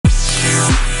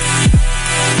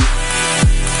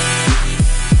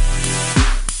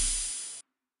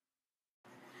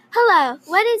So,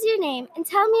 what is your name? And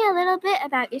tell me a little bit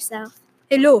about yourself.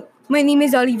 Hello, my name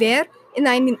is Oliver, and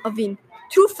I'm in Oven.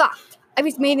 True fact, I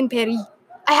was made in Paris.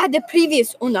 I had a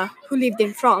previous owner who lived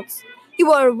in France. He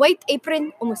wore a white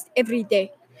apron almost every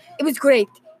day. It was great.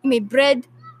 He made bread,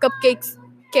 cupcakes,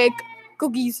 cake,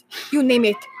 cookies, you name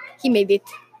it. He made it.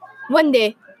 One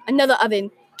day, another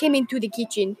oven came into the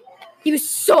kitchen. He was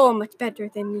so much better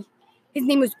than me. His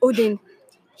name was Odin.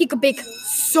 He could bake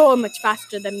so much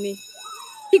faster than me.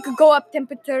 He could go up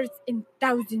temperatures in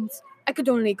thousands. I could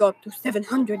only go up to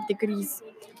 700 degrees.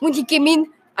 When he came in,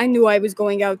 I knew I was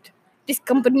going out. This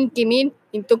company came in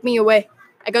and took me away.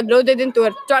 I got loaded into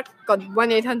a truck, got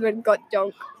 1-800, got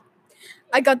junk.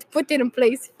 I got put in a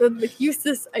place filled with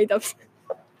useless items.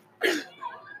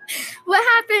 What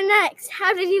happened next?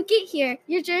 How did you get here?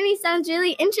 Your journey sounds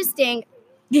really interesting.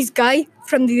 This guy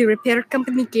from the repair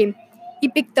company came. He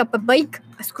picked up a bike,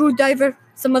 a screwdriver,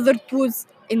 some other tools,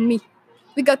 and me.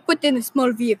 We got put in a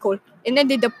small vehicle and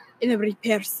ended up in a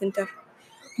repair center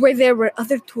where there were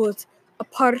other tools, a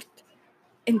part,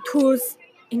 and tools,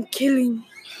 and killing.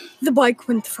 The bike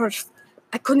went first.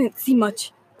 I couldn't see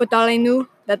much, but all I knew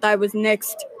that I was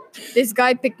next. This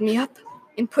guy picked me up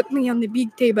and put me on the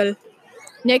big table.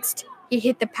 Next, he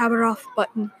hit the power off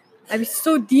button. I was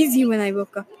so dizzy when I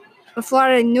woke up. Before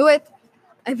I knew it,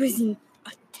 I was in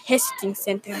a testing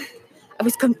center. I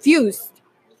was confused.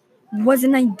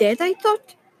 Wasn't I dead, I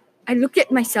thought? I looked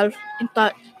at myself and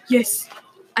thought, yes,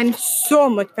 I'm so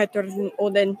much better than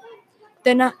Odin.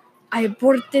 Then I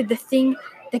aborted the thing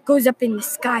that goes up in the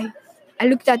sky. I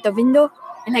looked out the window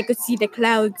and I could see the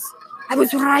clouds. I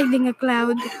was riding a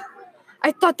cloud.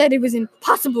 I thought that it was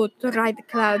impossible to ride the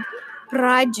cloud, but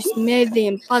I just made the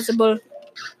impossible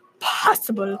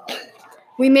possible.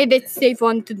 We made it safe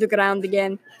onto the ground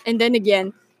again, and then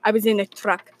again, I was in a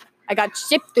truck. I got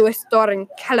shipped to a store in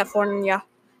California.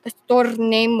 The store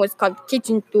name was called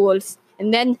Kitchen Tools,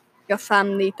 and then your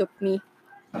family took me.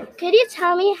 Could you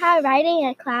tell me how riding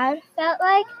a cloud felt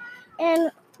like? And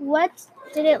what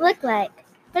did it look like?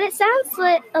 But it sounds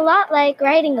a lot like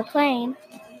riding a plane.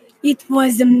 It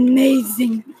was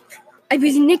amazing. I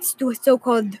was next to a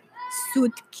so-called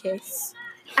suitcase.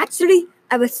 Actually,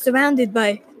 I was surrounded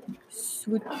by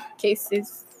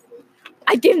suitcases.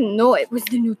 I didn't know it was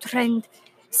the new trend.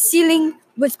 Ceiling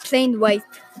was plain white.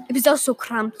 It was also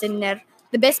cramped in there.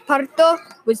 The best part, though,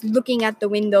 was looking out the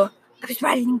window. I was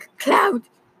riding a cloud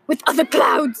with other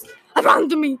clouds around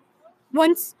me.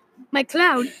 Once, my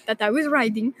cloud that I was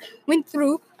riding went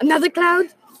through another cloud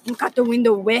and got the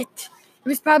window wet. It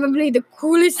was probably the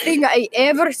coolest thing I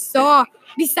ever saw,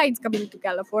 besides coming to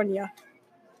California.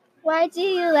 Why do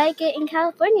you like it in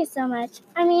California so much?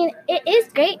 I mean, it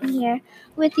is great in here,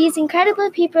 with these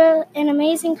incredible people and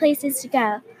amazing places to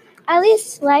go. At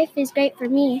least life is great for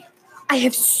me. I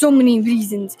have so many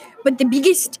reasons, but the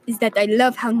biggest is that I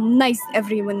love how nice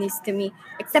everyone is to me,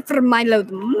 except for Milo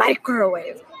the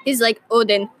microwave. He's like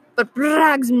Odin, but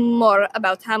brags more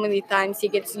about how many times he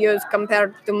gets used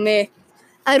compared to me.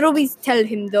 I always tell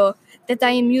him, though, that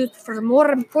I am used for more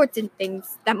important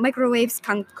things that microwaves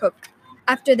can't cook.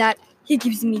 After that, he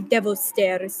gives me devil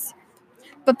stares.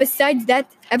 But besides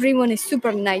that, everyone is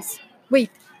super nice. Wait,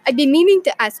 I've been meaning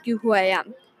to ask you who I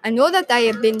am. I know that I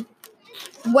have been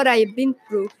what I have been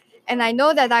through, and I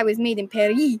know that I was made in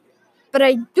Paris, but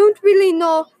I don't really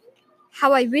know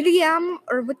how I really am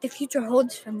or what the future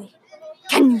holds for me.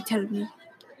 Can you tell me?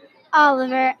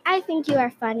 Oliver, I think you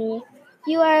are funny.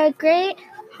 You are a great,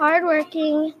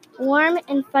 hardworking, warm,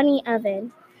 and funny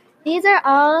oven. These are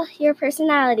all your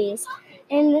personalities,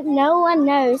 and no one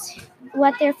knows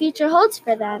what their future holds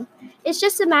for them. It's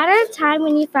just a matter of time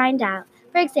when you find out.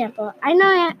 For example, I know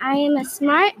I am a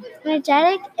smart,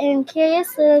 energetic, and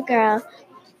curious little girl,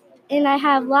 and I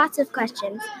have lots of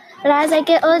questions. But as I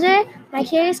get older, my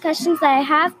curious questions that I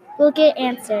have will get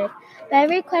answered. But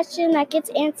every question that gets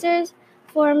answered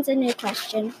forms a new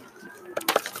question.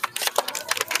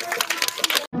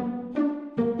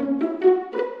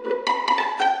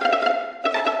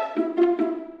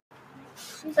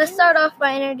 Let's start off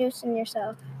by introducing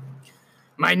yourself.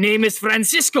 My name is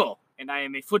Francisco, and I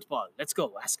am a football. Let's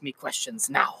go. Ask me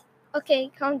questions now. Okay,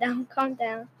 calm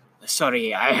down.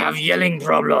 Sorry, I have yelling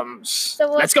problems. So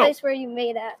what Let's go. place were you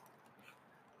made at?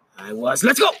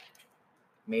 Let's go.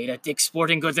 Made at Dick's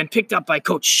Sporting Goods and picked up by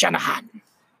Coach Shanahan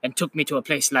and took me to a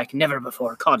place like never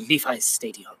before called Levi's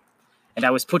Stadium. And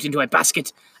I was put into a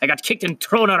basket. I got kicked and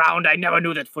thrown around. I never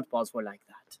knew that footballs were like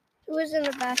that. Who was in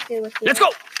the basket with you? Let's go.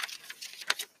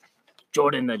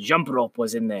 Jordan, the jump rope,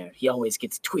 was in there. He always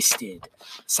gets twisted.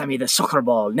 Sammy, the soccer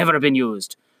ball, never been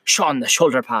used. Sean, the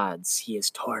shoulder pads. He is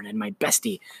torn. And my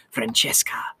bestie,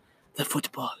 Francesca, the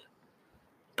football.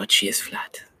 but she is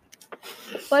flat.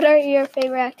 What are your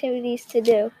favorite activities to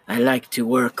do? I like to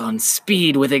work on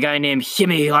speed with a guy named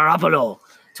Jimmy Garoppolo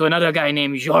to another guy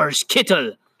named George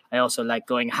Kittle. I also like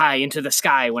going high into the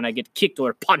sky when I get kicked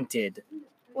or punted.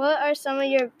 What are some of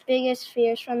your biggest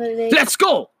fears from the video? Let's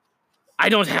go! I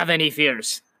don't have any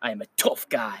fears. I am a tough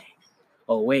guy.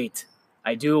 Oh, wait.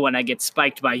 I do when I get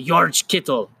spiked by George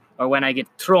Kittle or when I get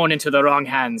thrown into the wrong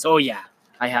hands. Oh, yeah.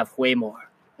 I have way more.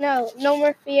 No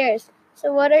more fears.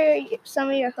 So what are some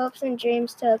of your hopes and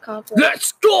dreams to accomplish?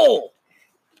 Let's go!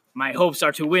 My hopes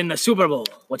are to win the Super Bowl,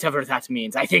 whatever that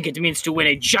means. I think it means to win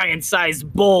a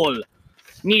giant-sized bowl.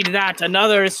 Need that.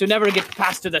 Another is to never get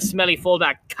past to the smelly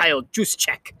fullback Kyle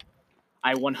Juszczyk.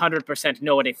 I 100%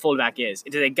 know what a fullback is.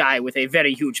 It is a guy with a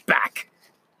very huge back.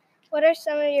 What are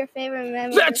some of your favorite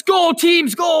memories? Let's go,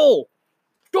 teams, go!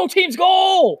 Go, teams,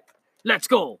 go! Let's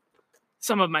go.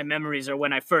 Some of my memories are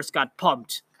when I first got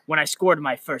pumped, when I scored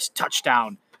my first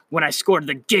touchdown, when I scored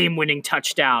the game-winning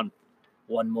touchdown.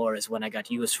 One more is when I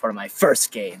got used for my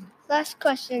first game. Last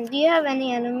question. Do you have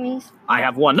any enemies? I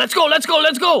have one. Let's go, let's go,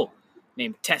 let's go!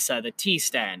 Named Tessa the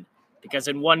T-Stand, because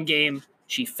in one game,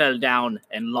 she fell down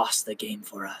and lost the game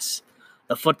for us.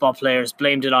 The football players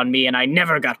blamed it on me, and I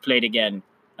never got played again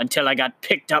until I got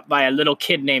picked up by a little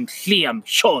kid named Liam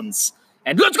Jones.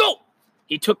 And let's go!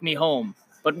 He took me home.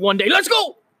 But one day, let's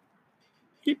go!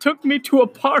 He took me to a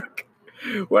park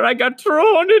where I got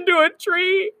thrown into a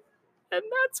tree. And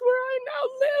that's where I now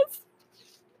live.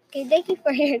 Okay, thank you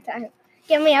for your time.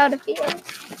 Get me out of here.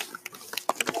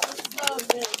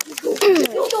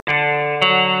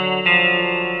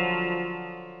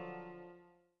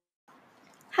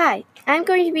 Hi, I'm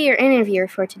going to be your interviewer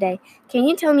for today. Can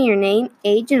you tell me your name,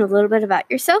 age, and a little bit about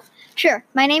yourself? Sure.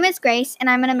 My name is Grace, and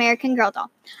I'm an American Girl doll.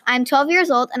 I'm 12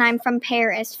 years old, and I'm from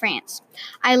Paris, France.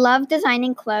 I love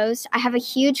designing clothes. I have a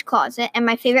huge closet, and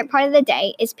my favorite part of the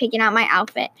day is picking out my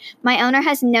outfit. My owner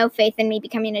has no faith in me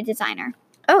becoming a designer.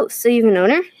 Oh, so you have an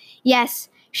owner? Yes,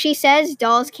 she says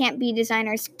dolls can't be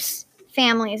designers. Psst,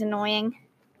 family is annoying.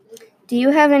 Do you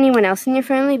have anyone else in your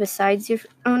family besides your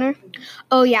owner?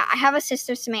 Oh, yeah, I have a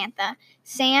sister, Samantha.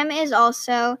 Sam is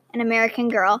also an American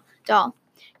Girl doll,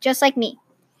 just like me.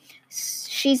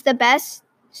 She's the best.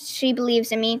 She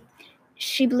believes in me.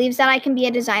 She believes that I can be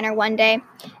a designer one day.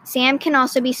 Sam can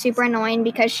also be super annoying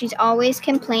because she's always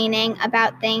complaining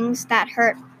about things that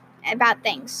hurt. It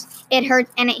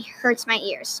hurts my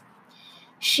ears.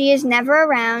 She is never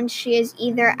around. She is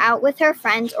either out with her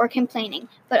friends or complaining.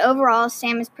 But overall,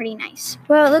 Sam is pretty nice.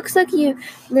 Well, it looks like you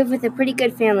live with a pretty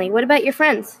good family. What about your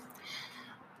friends?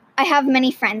 I have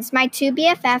many friends. My two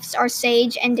BFFs are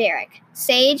Sage and Derek.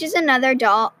 Sage is another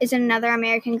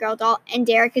American Girl doll, and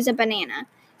Derek is a banana.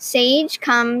 Sage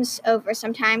comes over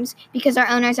sometimes because our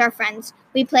owners are friends.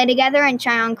 We play together and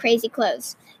try on crazy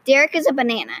clothes. Derek is a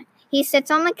banana. He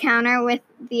sits on the counter with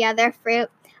the other fruit,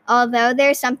 although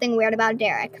there's something weird about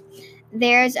Derek.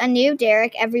 There's a new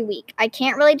Derek every week. I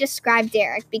can't really describe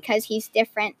Derek because he's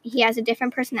different. He has a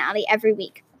different personality every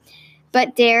week.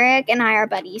 But Derek and I are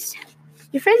buddies.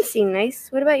 Your friends seem nice.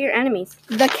 What about your enemies?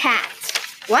 The cat.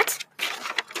 What?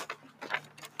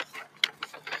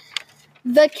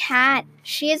 The cat.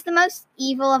 She is the most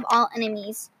evil of all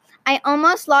enemies. I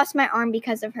almost lost my arm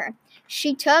because of her.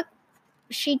 She took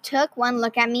one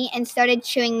look at me and started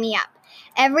chewing me up.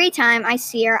 Every time I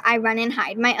see her, I run and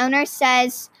hide. My owner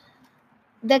says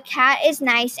the cat is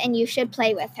nice and you should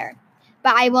play with her.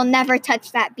 But I will never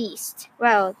touch that beast.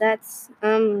 Well, that's,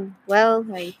 I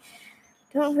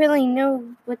don't really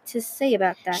know what to say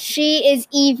about that. She is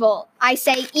evil. I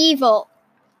say evil.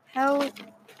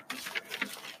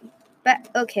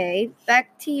 Okay,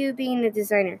 back to you being a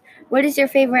designer. What is your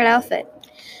favorite outfit?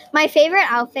 My favorite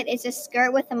outfit is a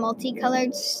skirt with a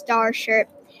multicolored star shirt,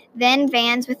 then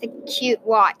Vans with a cute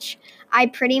watch. I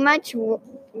pretty much wear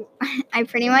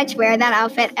that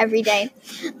outfit every day.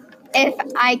 If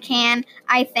I can,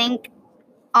 I think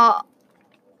all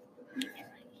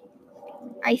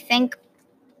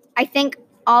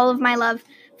of my love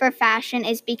for fashion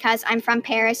is because I'm from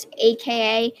Paris,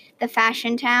 aka the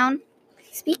fashion town.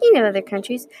 Speaking of other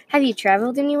countries, have you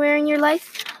traveled anywhere in your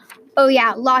life? Oh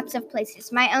yeah, lots of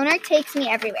places. My owner takes me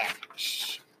everywhere.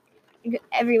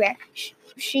 Everywhere.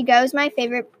 She goes my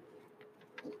favorite.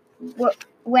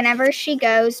 Wherever she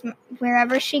goes,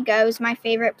 my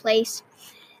favorite place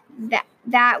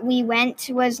that we went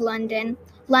was London.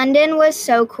 London was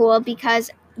so cool because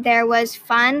there was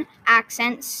fun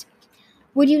accents.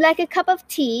 Would you like a cup of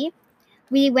tea?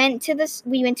 We went to a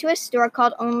store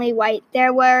called Only White.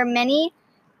 There was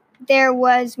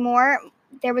more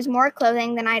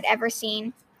clothing than I'd ever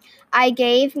seen. It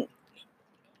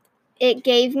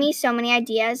gave me so many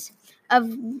ideas. of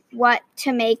what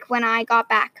to make when I got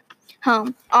back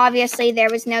home. Obviously, there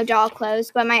was no doll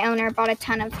clothes, but my owner bought a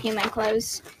ton of human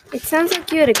clothes. It sounds like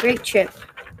you had a great trip.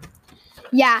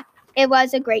 Yeah, it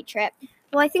was a great trip.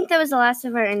 Well, I think that was the last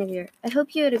of our interview. I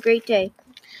hope you had a great day.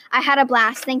 I had a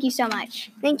blast. Thank you so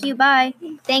much. Thank you. Bye.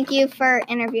 Thank you for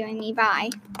interviewing me. Bye.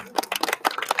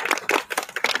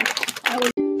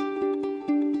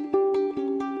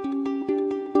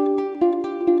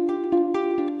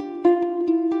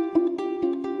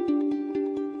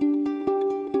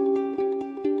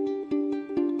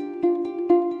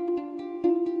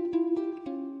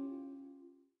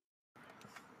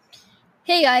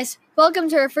 Hey guys, welcome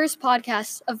to our first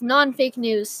podcast of Non-Fake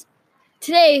News.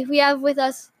 Today we have with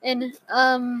us a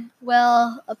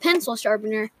pencil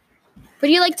sharpener. Would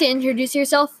you like to introduce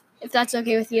yourself, if that's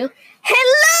okay with you?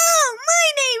 Hello,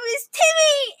 my name is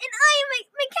Timmy, and I am a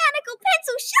mechanical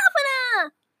pencil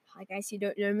sharpener. Hi guys, you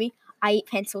don't know me. I eat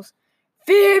pencils.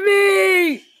 Fear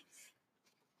me!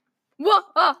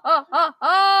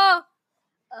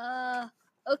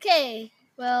 Okay,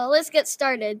 well, let's get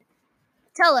started.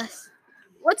 Tell us,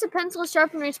 what's a pencil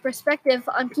sharpener's perspective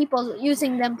on people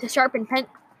using them to sharpen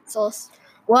pencils?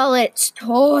 Well, it's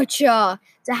torture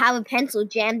to have a pencil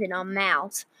jammed in our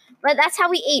mouths. But that's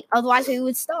how we eat, otherwise we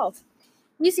would starve.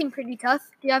 You seem pretty tough.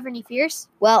 Do you have any fears?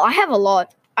 Well, I have a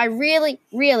lot. I really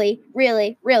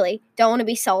don't want to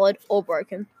be solid or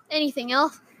broken. Anything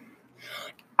else?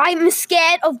 I'm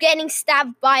scared of getting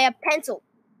stabbed by a pencil,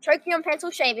 choking on pencil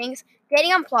shavings,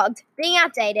 getting unplugged, being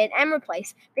outdated and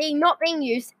replaced, not being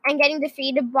used, and getting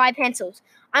defeated by pencils.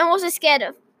 I'm also scared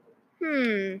of...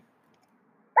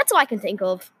 That's all I can think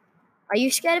of. Are you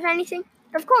scared of anything?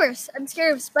 Of course. I'm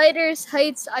scared of spiders,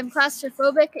 heights, I'm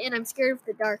claustrophobic, and I'm scared of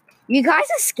the dark. You guys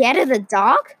are scared of the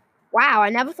dark? Wow, I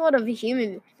never thought of a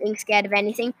human being scared of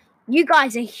anything. You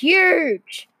guys are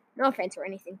huge. No offense or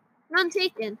anything. None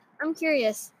taken. I'm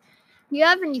curious. Do you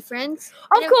have any friends?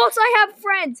 Of course I have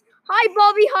friends. Hi,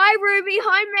 Bobby. Hi, Ruby.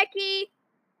 Hi, Mickey.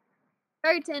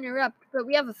 Sorry to interrupt, but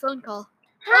we have a phone call.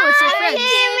 Hi, it's your friends.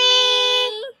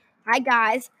 Timmy. Hi,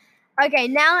 guys. Okay,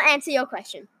 now I'll answer your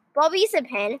question. Bobby's a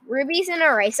pen, Ruby's an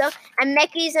eraser, and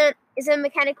Mickey's is a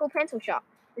mechanical pencil shop.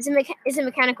 Is a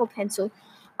mechanical pencil.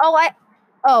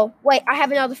 Oh, wait, I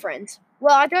have another friend.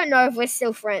 Well, I don't know if we're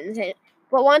still friends,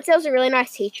 but once there was a really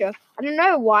nice teacher. I don't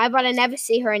know why, but I never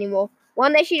see her anymore.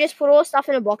 One day she just put all the stuff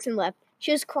in a box and left.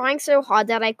 She was crying so hard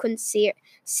that I couldn't see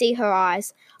her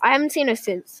eyes. I haven't seen her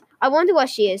since. I wonder where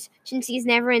she is, since she's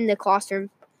never in the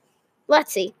classroom.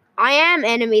 Let's see. I am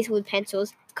enemies with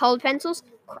pencils, colored pencils,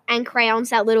 and crayons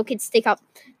that little kids stick up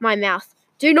my mouth.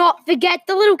 Do not forget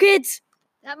the little kids!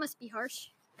 That must be harsh.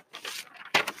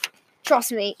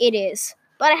 Trust me, it is.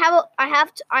 But I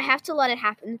have to let it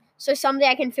happen, so someday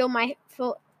I can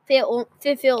fulfill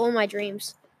all my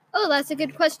dreams. Oh, that's a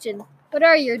good question. What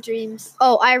are your dreams?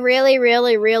 Oh, I really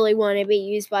want to be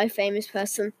used by a famous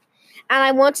person. And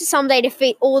I want to someday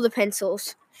defeat all the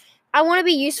pencils. I want to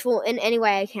be useful in any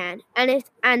way I can.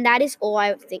 And that is all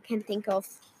I can think of.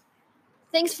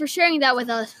 Thanks for sharing that with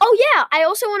us. Oh, yeah. I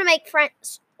also want to make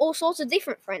friends, all sorts of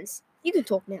different friends. You can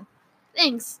talk now.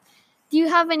 Thanks. Do you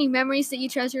have any memories that you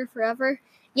treasure forever?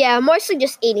 Yeah, mostly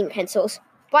just eating pencils.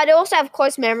 But I also have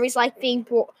close memories like being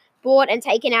bored and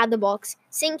taken out of the box,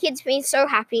 seeing kids being so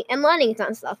happy, and learning a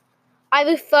ton of stuff. I have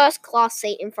a first class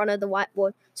seat in front of the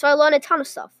whiteboard, so I learned a ton of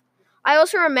stuff. I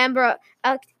also remember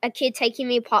a kid taking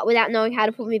me apart without knowing how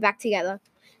to put me back together.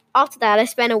 After that, I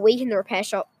spent a week in the repair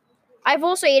shop. I've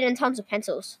also eaten tons of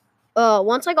pencils.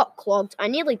 Once I got clogged, I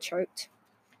nearly choked.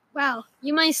 Wow,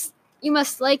 you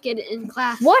must like it in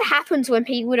class. What happens when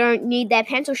people don't need their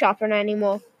pencil sharpener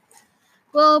anymore?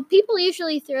 Well, people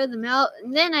usually throw them out,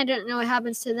 and then I don't know what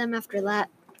happens to them after that.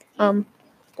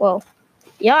 Well,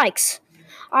 yikes.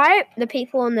 The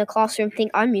people in the classroom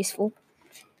think I'm useful.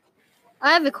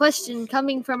 I have a question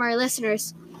coming from our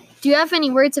listeners. Do you have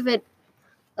any words of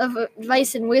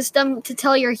advice and wisdom to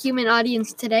tell your human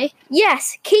audience today?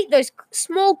 Yes, keep those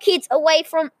small kids away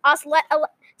from us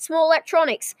small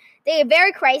electronics. They are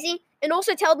very crazy, and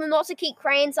also tell them not to keep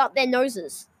crayons up their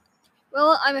noses.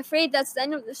 Well, I'm afraid that's the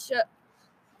end of the show,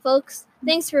 folks.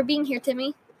 Thanks for being here,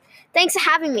 Timmy. Thanks for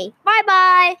having me.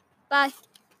 Bye-bye. Bye.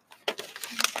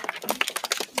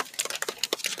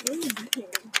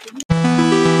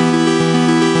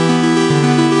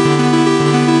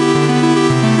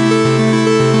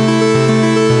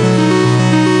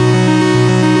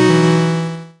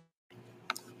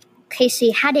 Okay, so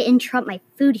you had to interrupt my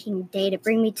food heating day to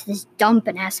bring me to this dump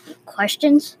and ask me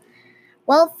questions?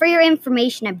 Well, for your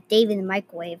information, I'm Dave in the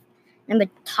microwave. And I'm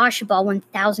a Toshiba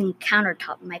 1000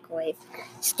 countertop microwave.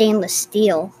 Stainless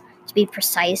steel, to be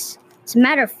precise. As a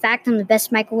matter of fact, I'm the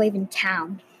best microwave in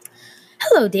town.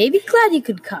 Hello, Davy. Glad you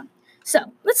could come.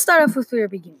 So, let's start off with the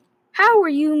beginning. How were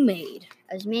you made?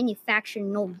 I was manufactured in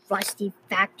an old rusty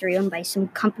factory owned by some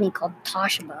company called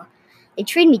Toshiba. They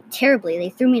treated me terribly. They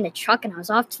threw me in a truck and I was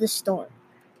off to the store.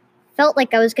 Felt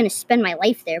like I was going to spend my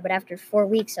life there, but after 4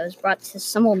 weeks, I was brought to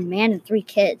some old man and 3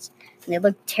 kids, and they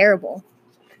looked terrible.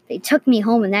 They took me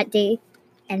home in that day,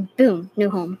 and boom, new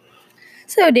home.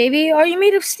 So, Davy, are you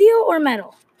made of steel or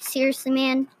metal? Seriously,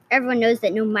 man, everyone knows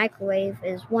that no microwave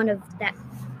is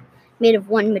made of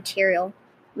one material.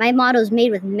 My model is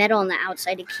made with metal on the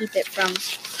outside to keep it from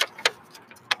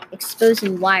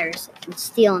exposing wires and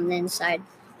steel on the inside.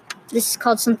 This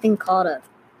is something called a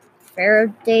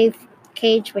Faraday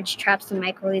cage, which traps the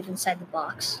microwave inside the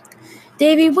box.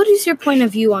 Davy, what is your point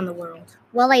of view on the world?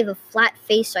 Well, I have a flat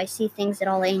face, so I see things at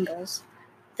all angles.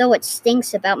 Though what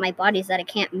stinks about my body is that I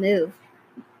can't move.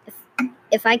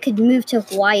 If I could move to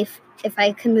Hawaii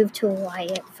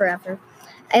forever.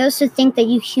 I also think that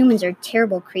you humans are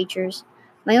terrible creatures.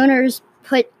 My owners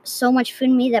put so much food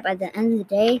in me that by the end of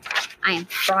the day, I am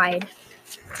fried.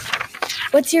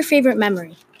 What's your favorite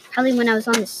memory? Probably when I was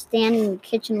on the stand in the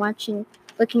kitchen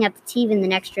looking at the TV in the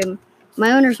next room.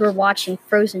 My owners were watching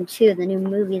Frozen 2, the new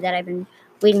movie that I've been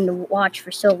waiting to watch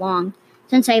for so long.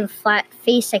 Since I have a flat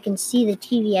face, I can see the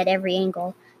TV at every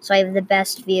angle, so I have the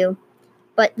best view.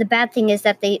 But the bad thing is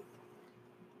that they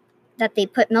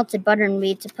put melted butter in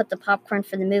me to put the popcorn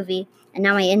for the movie, and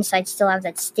now my insides still have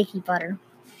that sticky butter.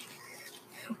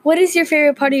 What is your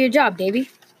favorite part of your job, Davy?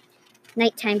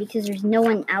 Nighttime, because there's no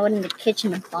one out in the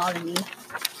kitchen to bother me.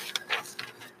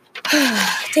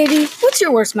 Davy, what's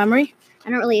your worst memory? I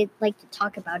don't really like to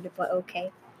talk about it, but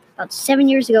okay. About 7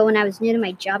 years ago, when I was new to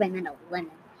my job, I met a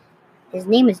lemon. His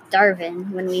name was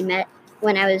Darvin.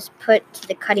 When I was put to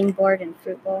the cutting board and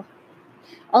fruit bowl.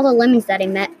 All the lemons that I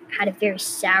met had a very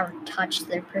sour touch to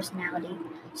their personality,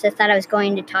 so I thought I was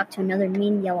going to talk to another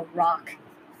mean yellow rock.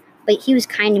 But he was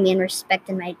kind to me and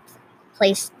respected my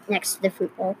place next to the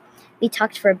fruit bowl. We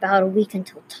talked for about a week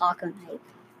until taco night.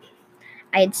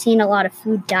 I had seen a lot of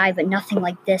food die, but nothing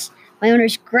like this. My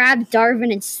owners grabbed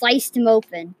Darvin and sliced him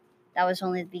open. That was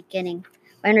only the beginning.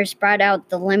 My owners brought out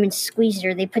the lemon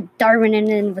squeezer. They put Darvin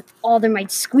in and with all their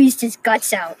might squeezed his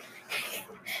guts out.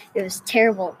 It was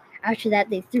terrible. After that,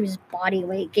 they threw his body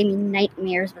away. It gave me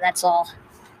nightmares, but that's all.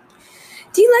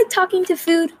 Do you like talking to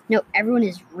food? No, everyone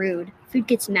is rude. Food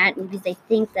gets mad at me because they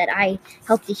think that I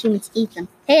help the humans eat them.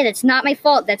 Hey, that's not my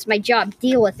fault. That's my job.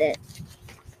 Deal with it.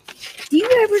 Do you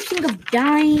ever think of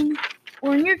dying?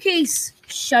 Or in your case,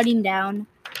 shutting down?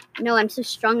 No, I'm so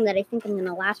strong that I think I'm going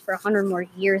to last for 100 more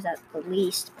years at the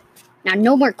least. Now,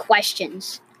 no more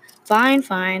questions. Fine.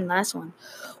 Last one.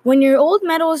 When your old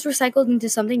metal is recycled into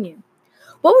something new,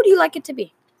 what would you like it to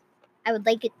be? I would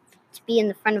like it to be in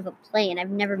the front of a plane.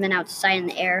 I've never been outside in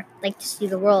the air. I'd like to see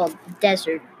the world,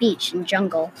 desert, beach, and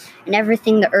jungle, and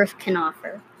everything the earth can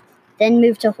offer. Then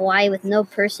move to Hawaii with no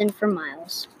person for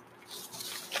miles.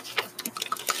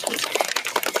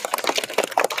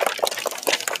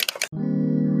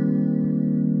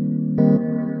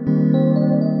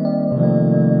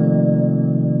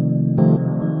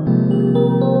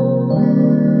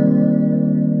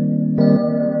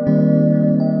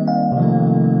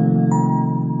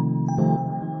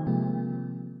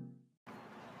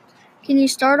 Can you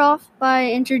start off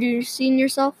by introducing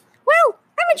yourself? Well,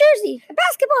 I'm a jersey, a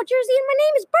basketball jersey, and my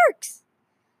name is Burks.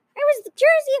 I was the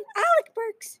jersey of Alec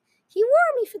Burks. He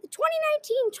wore me for the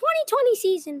 2019-2020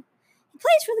 season. He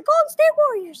plays for the Golden State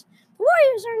Warriors. The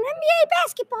Warriors are an NBA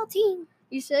basketball team.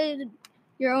 You said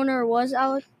your owner was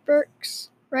Alec Burks,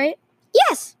 right?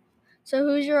 Yes. So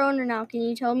who's your owner now? Can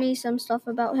you tell me some stuff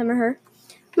about him or her?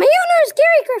 My owner is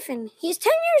Gary Griffin. He's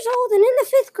 10 years old and in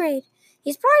the 5th grade.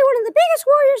 He's probably one of the biggest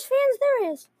Warriors fans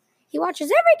there is. He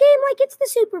watches every game like it's the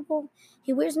Super Bowl.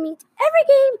 He wears me to every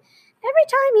game. Every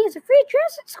time he has a free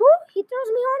dress at school, he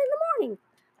throws me on in the morning.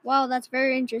 Wow, that's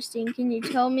very interesting. Can you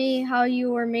tell me how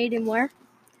you were made and where?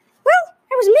 Well,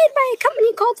 I was made by a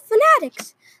company called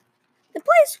Fanatics. The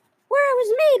place where I was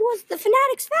made was the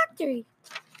Fanatics factory.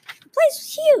 The place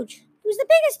was huge. It was the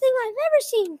biggest thing I've ever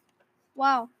seen.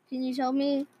 Wow, can you tell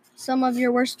me some of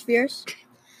your worst fears?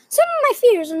 Some of my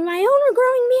fears are my owner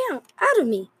growing me out of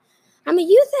me. I'm a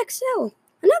Youth XL.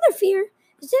 Another fear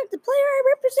is that the player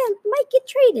I represent might get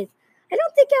traded. I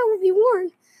don't think I will be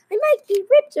worn. I might be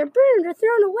ripped or burned or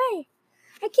thrown away.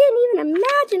 I can't even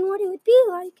imagine what it would be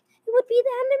like. It would be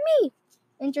the end of me.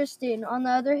 Interesting. On the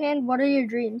other hand, what are your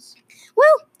dreams?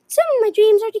 Well, some of my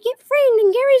dreams are to get framed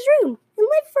in Gary's room and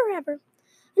live forever.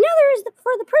 Another is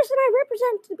for the person I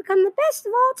represent to become the best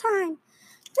of all time.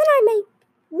 Then I may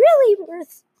really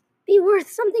worth be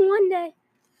worth something one day.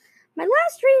 My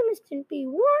last dream is to be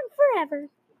worn forever.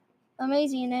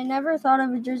 Amazing. I never thought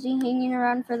of a jersey hanging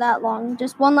around for that long.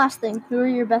 Just one last thing. Who are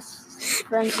your best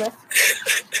friends with?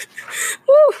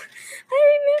 Whew,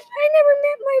 I never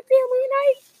met my family, and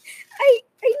I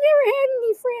never had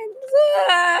any friends.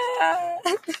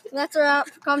 That's a wrap.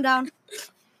 Calm down.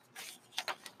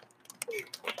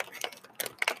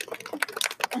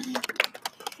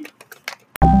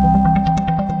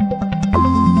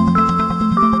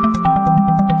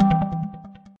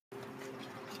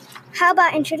 How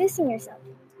about introducing yourself?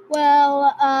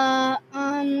 Well,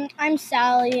 I'm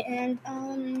Sally, and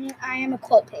I am a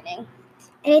quilt painting.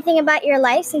 Anything about your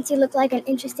life since you look like an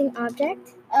interesting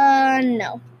object?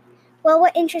 No. Well,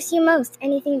 what interests you most?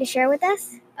 Anything to share with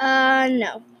us?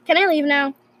 No. Can I leave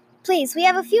now? Please, we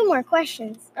have a few more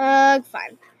questions.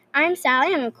 Fine. I'm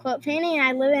Sally. I'm a quilt painting, and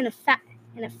I live in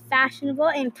a fashionable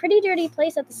and pretty dirty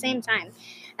place at the same time.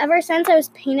 Ever since I was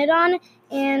painted on,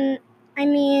 and I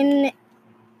mean,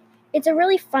 it's a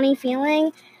really funny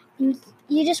feeling.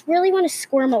 You just really want to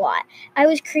squirm a lot. I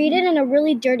was created in a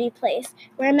really dirty place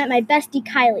where I met my bestie,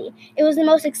 Kylie. It was the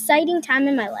most exciting time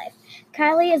in my life.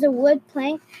 Kylie is a wood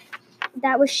plank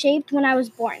that was shaped when I was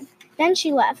born. Then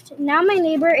she left. Now my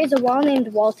neighbor is a wall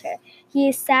named Walter. He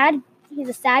is sad. He's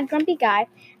a sad, grumpy guy.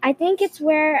 I think it's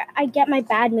where I get my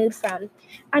bad mood from.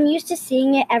 I'm used to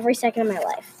seeing it every second of my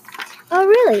life. Oh,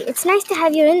 really? It's nice to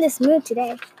have you in this mood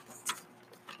today.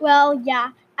 Well,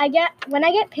 yeah. When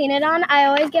I get painted on, I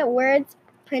always get words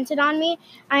printed on me.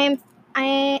 I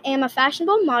am a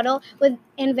fashionable model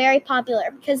and very popular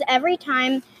because every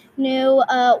time new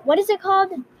what is it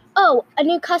called? Oh, a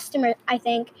new customer, I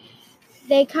think.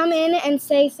 They come in and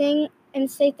say things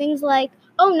like,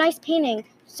 "Oh, nice painting,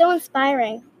 so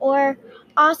inspiring," or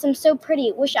 "Awesome, so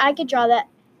pretty. Wish I could draw that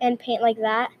and paint like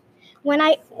that." When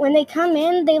they come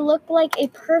in, they look like a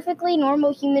perfectly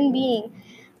normal human being.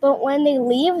 But when they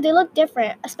leave, they look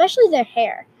different, especially their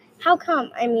hair. How come?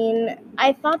 I mean,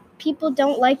 I thought people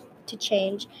don't like to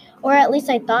change, or at least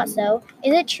I thought so.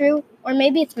 Is it true? Or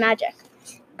maybe it's magic.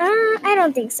 I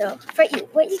don't think so. For you,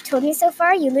 what you told me so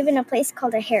far, you live in a place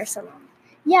called a hair salon.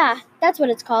 Yeah, that's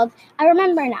what it's called. I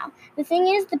remember now. The thing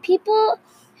is, the people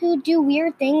who do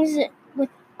weird things with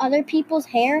other people's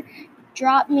hair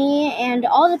dropped me, and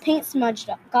all the paint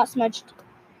got smudged.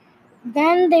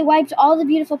 Then they wiped all the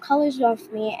beautiful colors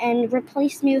off me and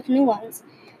replaced me with new ones.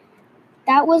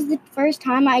 That was the first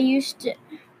time I was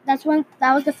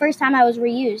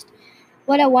reused.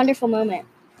 What a wonderful moment.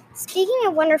 Speaking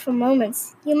of wonderful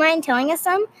moments, you mind telling us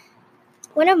some?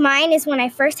 One of mine is when I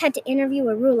first had to interview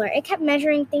a ruler. It kept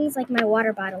measuring things like my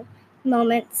water bottle.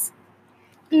 Moments.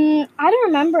 I don't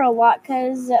remember a lot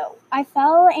because I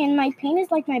fell and my paint is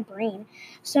like my brain.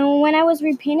 So when I was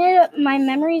repainted, my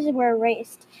memories were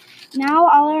erased. Now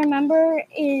all I remember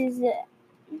is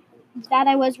that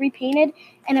I was repainted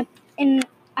I'm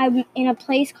in a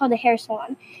place called the hair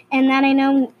salon, and that I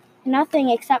know nothing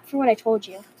except for what I told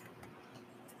you.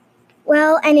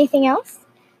 Well, anything else?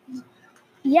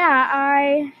 Yeah,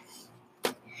 I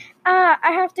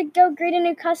have to go greet a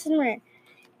new customer.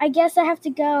 I guess I have to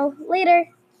go later.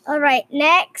 All right,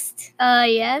 next.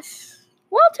 Yes.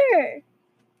 Walter.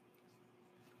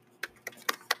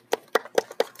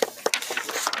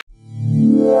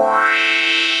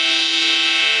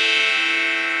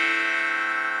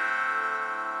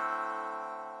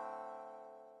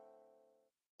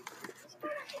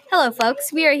 Hello,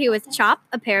 folks. We are here with Chop,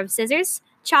 a pair of scissors.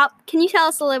 Chop, can you tell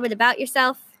us a little bit about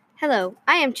yourself? Hello,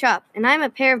 I am Chop, and I'm a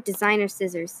pair of designer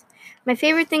scissors. My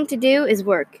favorite thing to do is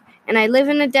work, and I live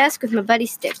in a desk with my buddy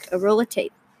Stick, a roll of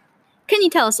tape. Can you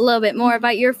tell us a little bit more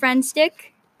about your friend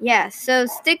Stick? Yeah, so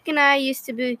Stick and I used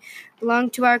to belong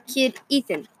to our kid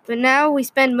Ethan, but now we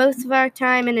spend most of our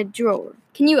time in a drawer.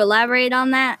 Can you elaborate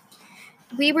on that?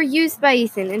 We were used by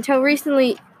Ethan until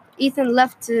recently Ethan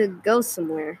left to go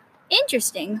somewhere.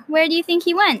 Interesting. Where do you think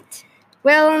he went?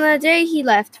 Well, on the day he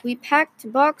left, we packed a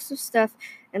box of stuff,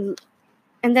 and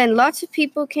then lots of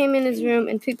people came in his room,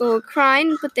 and people were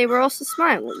crying, but they were also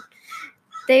smiling.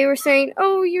 They were saying,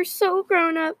 "Oh, you're so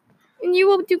grown up, and you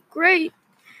will do great."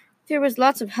 There was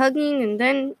lots of hugging, and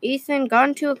then Ethan got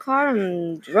into a car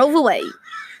and drove away.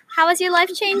 How has your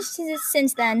life changed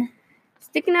since then?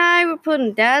 Stick and I were put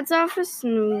in Dad's office,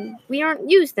 and we aren't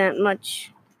used that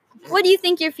much. What do you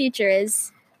think your future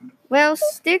is? Well,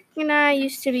 Stick and I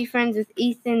used to be friends with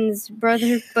Ethan's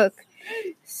brother, Book,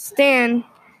 Stan,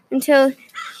 until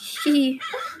he...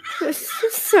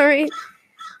 Sorry,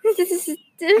 this is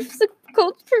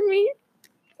difficult for me.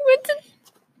 He went to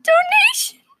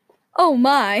donation. Oh,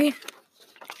 my.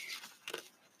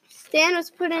 Stan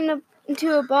was put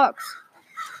into a box,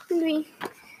 and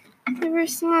Never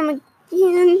saw him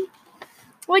again.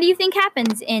 What do you think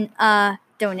happens in a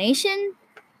donation?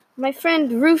 My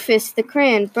friend Rufus the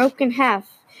crayon broke in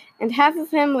half, and half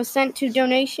of him was sent to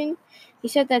donation. He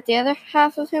said that the other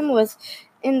half of him was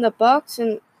in the box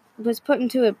and was put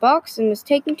into a box and was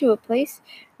taken to a place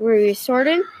where he was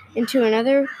sorted into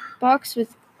another box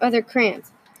with other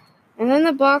crayons. And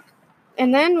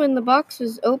then when the box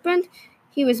was opened,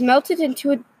 he was melted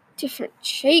into a different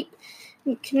shape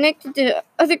and connected to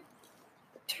other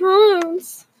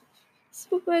terms.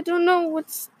 So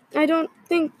I don't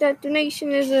think that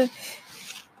donation is a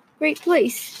great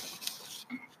place.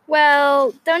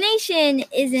 Well, donation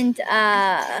isn't,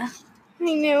 I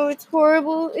know, it's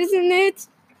horrible, isn't it?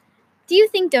 Do you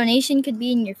think donation could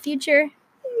be in your future?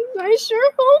 I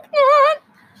sure hope not.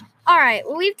 All right,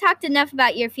 well, we've talked enough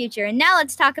about your future, and now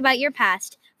let's talk about your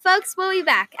past. Folks, we'll be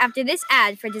back after this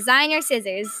ad for designer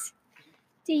scissors.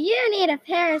 Do you need a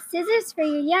pair of scissors for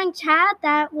your young child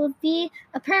that will be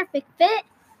a perfect fit?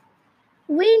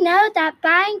 We know that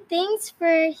buying things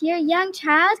for your young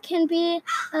child can be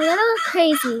a little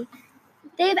crazy.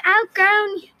 They've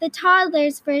outgrown the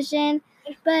toddler's version,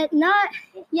 but not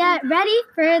yet ready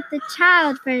for the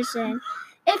child version.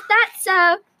 If that's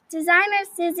so, designer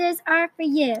scissors are for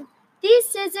you. These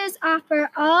scissors offer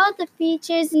all the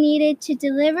features needed to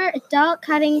deliver adult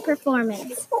cutting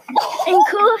performance and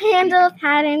cool handle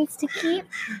patterns to keep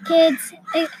kids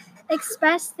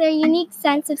express their unique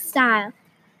sense of style.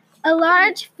 A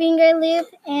large finger loop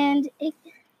and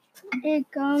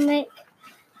ergonomic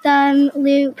thumb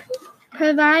loop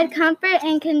provide comfort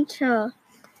and control.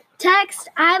 Text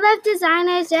I love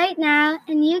designers right now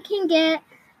and you can get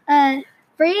a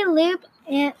free loop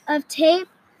of tape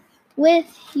with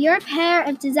your pair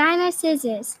of designer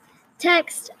scissors.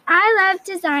 Text I love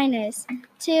designers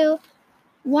to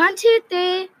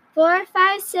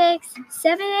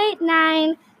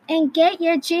 123-456-789 and get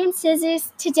your dream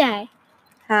scissors today.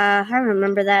 I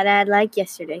remember that ad like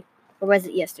yesterday. Or was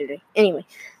it yesterday? Anyway,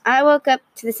 I woke up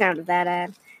to the sound of that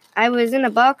ad. I was in a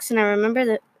box and I remember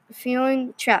the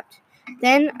feeling trapped.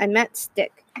 Then I met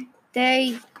Stick.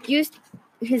 They used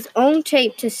his own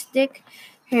tape to stick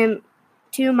him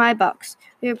to my box.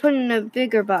 We were put in a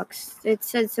bigger box. It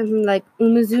said something like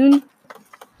Umazun.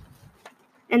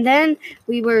 And then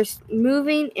we were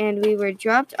moving and we were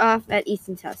dropped off at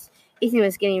Ethan's house. Ethan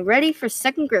was getting ready for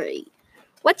second grade.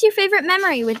 What's your favorite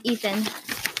memory with Ethan?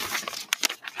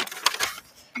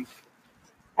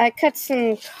 I cut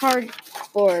some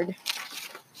cardboard.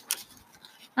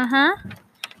 Uh-huh.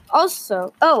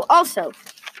 Also,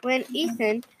 when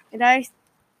Ethan and I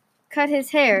cut his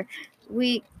hair,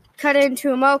 we cut it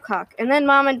into a mohawk, and then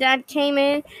Mom and Dad came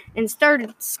in and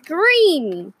started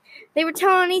screaming. They were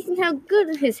telling Ethan how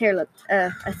good his hair looked,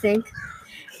 I think.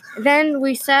 Then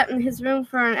we sat in his room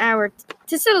for an hour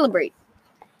to celebrate.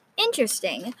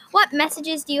 Interesting. What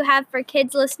messages do you have for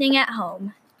kids listening at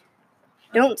home?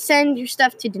 Don't send your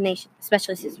stuff to donation,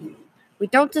 especially scissors. We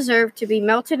don't deserve to be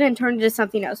melted and turned into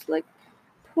something else, like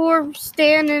poor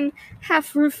Stan and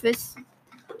half Rufus.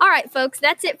 All right, folks,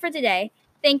 that's it for today.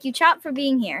 Thank you, Chop, for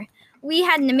being here. We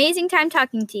had an amazing time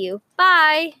talking to you.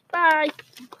 Bye. Bye.